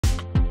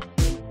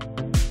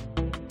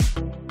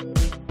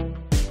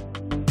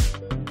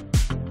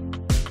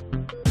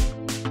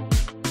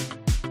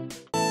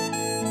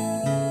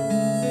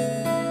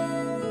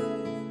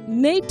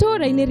Nĩ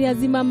itũũra-inĩ rĩa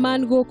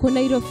Zimmerman gũkũ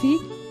Nairobi,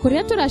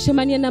 kũrĩa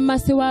tũracemania na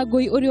Mercy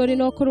Wangui ũrĩa ũrĩ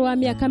na ũkũrũ wa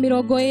mĩaka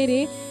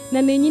 20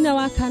 na nĩ nyina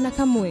wa kana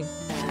kamwe.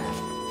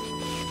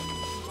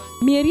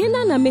 Mĩeri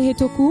 8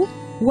 mĩhĩtũku,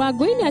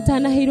 Wangui nĩ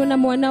atanaheirwo na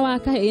mwana wa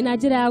kahĩĩ na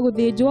njĩra ya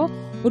gũthĩnjwo,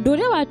 ũndũ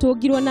ũrĩa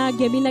watũngirwo na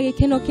ngemi na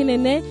gĩkeno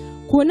kĩnene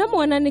kuona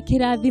mwana nĩ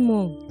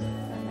kĩrathimo.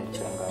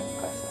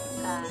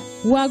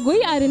 Wangui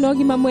arĩ na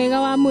ũgima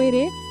mwega wa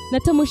mwĩrĩ na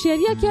ta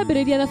mũciari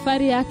akĩambĩrĩria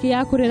thabarĩ yake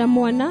ya kũrera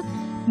mwana,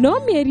 no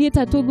mĩeri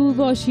 3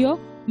 thutha ũcio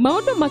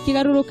maũndũ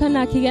makĩgarũrũka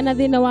na akĩgĩa na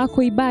thĩna wa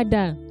kuimba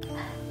nda.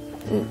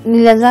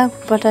 Nilianza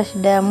kupata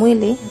shida ya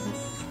mwili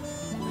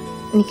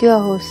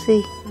nikiwa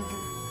hosi,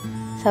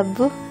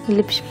 sababu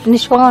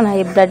nilishikwa na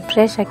high blood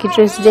pressure,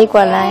 kitu sijai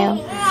kwa nayo.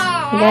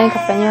 Ndio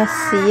nikafanywa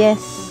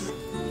CS.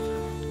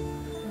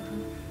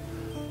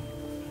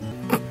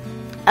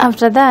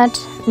 After that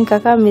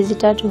nikakaa miezi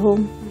 3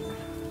 home.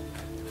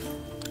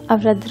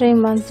 After 3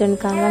 months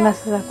nikaanza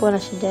sasa kuwa na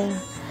shida ya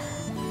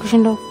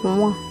kushindwa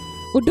kupumua.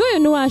 Ũndũ ũyũ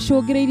nĩ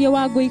wacũngĩrĩirie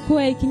Wangui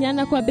kuoya ikinya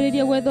na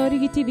kwambĩrĩria gwetha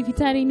ũrigiti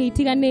thibitarĩ-inĩ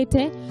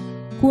itiganĩte,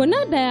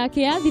 kuona nda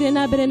yake yathire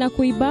na mbere na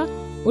kuimba,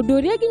 ũndũ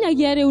ũrĩa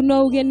nginyagia rĩu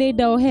no uge nĩ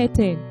nda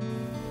ohete.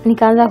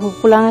 Nikaanza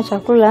kukula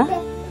chakula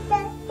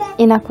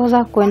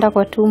inakosa kuenda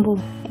kwa tumbo,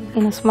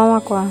 inasimama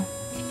kwa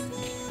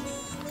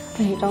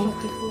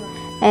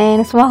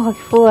inasimama kwa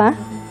kifua,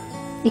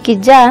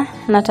 ikijaa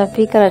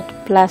natapika na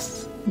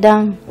plus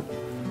damu.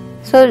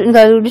 So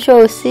nikarudishwa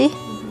hosi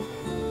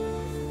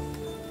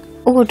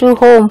huku tu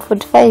home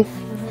 45.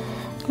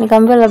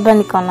 Nikaambiwa labda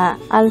niko na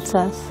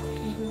ulcers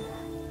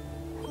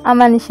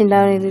ama ni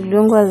shindano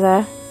nilidungwa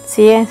za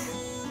CS.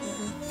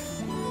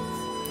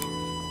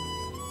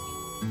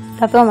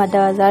 Kapewa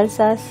madawa za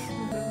ulcers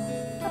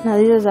na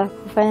hizo za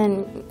kufanya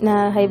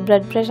na high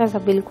blood pressure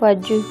sababu ilikuwa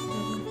juu.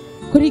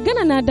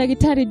 Kuringana na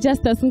Daktari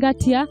Justus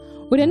Ngatia,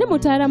 ũrĩa nĩ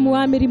mũtaaramu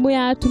wa mĩrimũ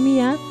ya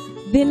atumia,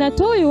 thĩna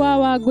ta ũyũ wa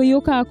Wangui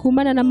ũkaga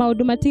kumana na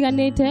maũndũ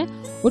matiganĩte,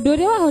 ũndũ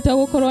ũrĩa wahota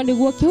gũkorwo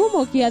nĩguo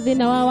kĩhumo kĩa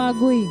thĩna wa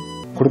Wangui.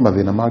 Kũrĩ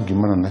mathĩna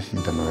mangiumana na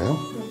cindano ĩyo,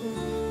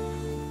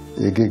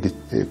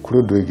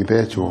 kũrĩ ũndũ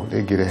ĩngĩthecwo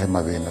ĩngĩrehe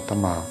mathĩna ta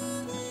ma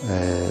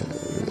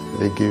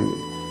rĩngĩ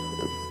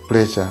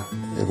pressure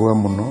ĩgwe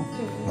mũno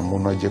na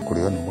mũno anjie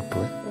kũrĩo nĩ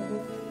mũtwe,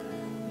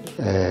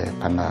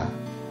 kana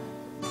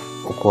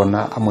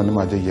ũkona amwe nĩ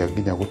manjagia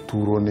nginya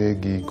gũturwo nĩ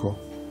ngingo,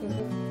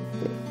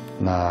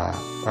 na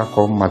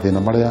akorwo mathĩna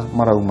marĩa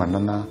maraumana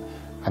na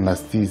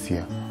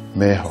anesthesia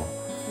meho.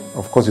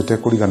 Of course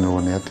ũtekũriganĩrwo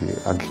nĩ atĩ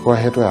angĩkorwo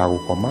ahetwo ya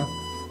gũkoma,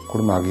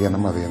 kũrĩ magĩa na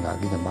mathĩna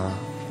nginya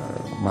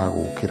ma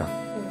gũkĩra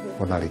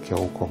ona rĩkia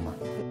gũkoma.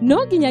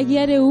 No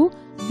nginyagia rĩu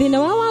thĩna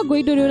wa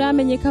Wangui ndũrĩ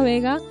ũramenyeka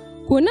wega,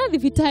 kuona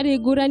thibitarĩ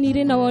ngũrani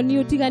irĩ na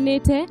woni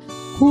ũtiganĩte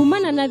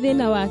kumana na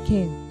thĩna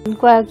wake.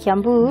 Kwa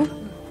Kiambu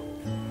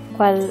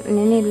kwa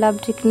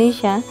lab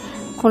technician,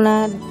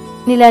 kuna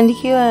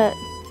niliandikiwa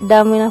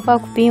damu inafaa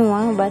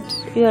kupimwa,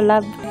 but hiyo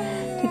lab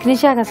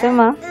technician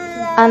akasema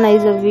ana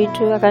hizo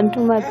vitu,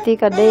 akanituma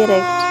Thika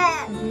direct.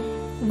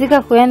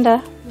 Thika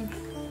kuenda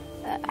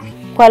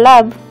kwa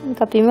lab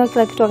nikapimiwa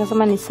kila kitu,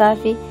 akasema ni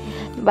safi,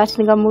 but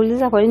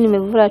nikamuuliza kwa nini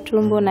nimevura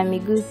tumbo na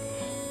miguu,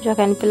 ndio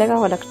akanipeleka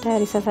kwa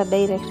daktari sasa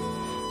direct.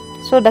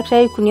 So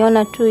daktari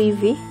kuniona tu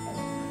hivi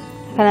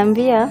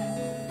akaniambia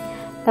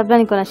labda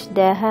niko na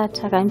shida ya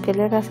heart,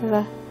 akanipeleka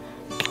sasa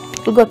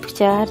piga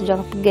picha ya heart, ndio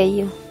akapiga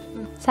hiyo.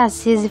 Sasa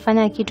siwezi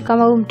fanya kitu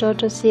kama huyu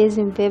mtoto,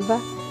 siwezi mbeba.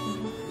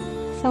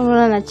 Sasa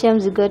unaona nachia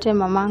mzigo wote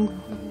mamangu.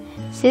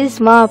 Siwezi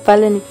simama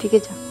pale nipike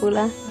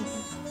chakula.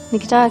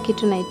 Nikitaka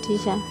kitu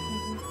naitisha.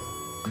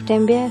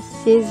 Kutembea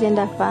siwezi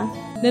enda fa.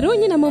 Na rĩu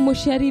nyina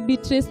mũciari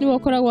Beatrice nĩ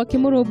akoragwo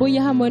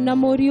akĩmũrũmbũiya hamwe na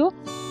mũriũ,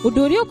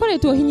 ũndũ ũrĩa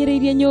ũkoretwo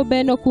hinyĩrĩirie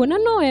nyũmba ĩno kuona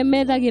no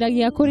emethagĩra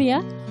gĩa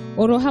kũrĩa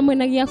oro hamwe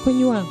na gĩa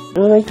kũnyua.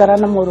 Rũrũ ikara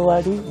na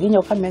mũrũaru nginya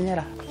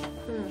ũkamenyera.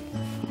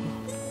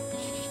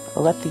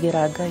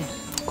 Ũgatigĩra Ngai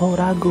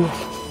kũra nguo.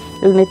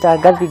 Rĩu nĩ ta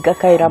ngathi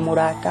ngakaĩra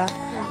mũrata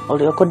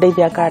ũrĩa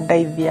ũkũndeithia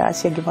akandeithia,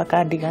 acio angĩ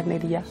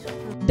makandiganĩria.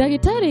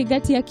 Daktari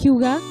Ngatia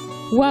akiuga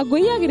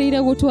Wangui agĩrĩire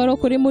gũtwarwo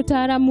kũrĩ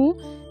mũtaaramu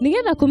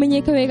nĩgetha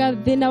kũmenyeke wega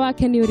thĩna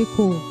wake nĩ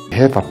ũrĩkũ.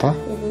 He bata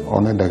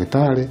one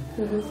ndagĩtarĩ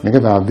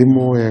nĩgetha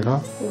athimwo wega,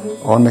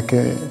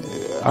 oneke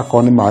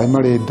akorwo nĩ maĩ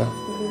marĩ nda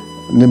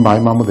nĩ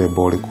maĩ ma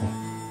mũthemba ũrĩkũ,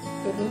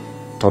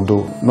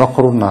 tondũ no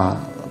akorwo na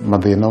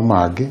mathĩna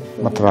mangĩ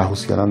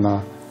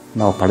matarahusiana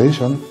na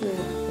operation.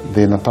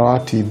 Thĩna ta wa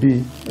TB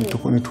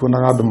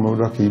nĩtuonaga andũ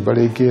mũndũ akĩimba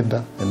rĩngĩ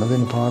nda ena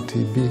thĩna ta wa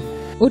TB.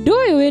 Ũndũ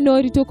ũyũ wĩna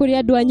ũritũ kũrĩ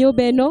andũ a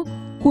nyũmba ĩno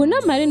kuona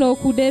marĩ na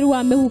ũkunderu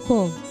wa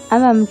mĩhuko.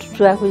 Ama mtu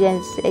tu akuja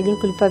aje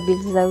kulipa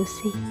bills za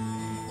usi.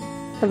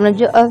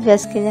 Unajua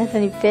obvious Kenyatta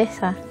ni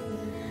pesa.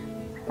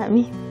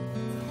 Ami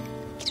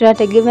kitu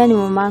nategemea ni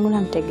mamangu,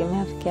 na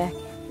mtegemea peke yake.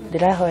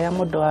 Ndĩrahoya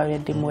mũndũ wa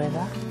wendi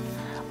mwega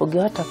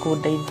ũngĩhota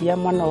kũndeithia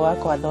mwana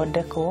wako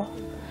athondekwo,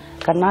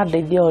 kana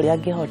ndeithia ũrĩa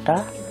angĩhota,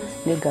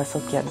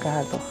 nĩngacokia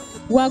ngatho.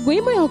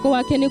 Wangui mwihoko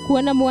wake nĩ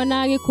kuona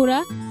mwana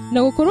agĩkũra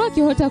na gũkorwo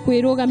akĩhota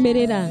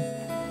kwĩrũgamĩrĩra.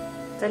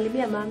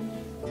 Salimia mami.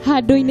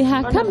 Handũ-inĩ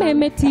ha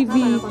Kameme TV,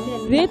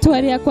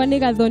 rĩtwa rĩakwa nĩ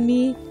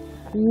Gathoni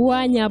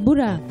wa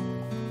Nyambura.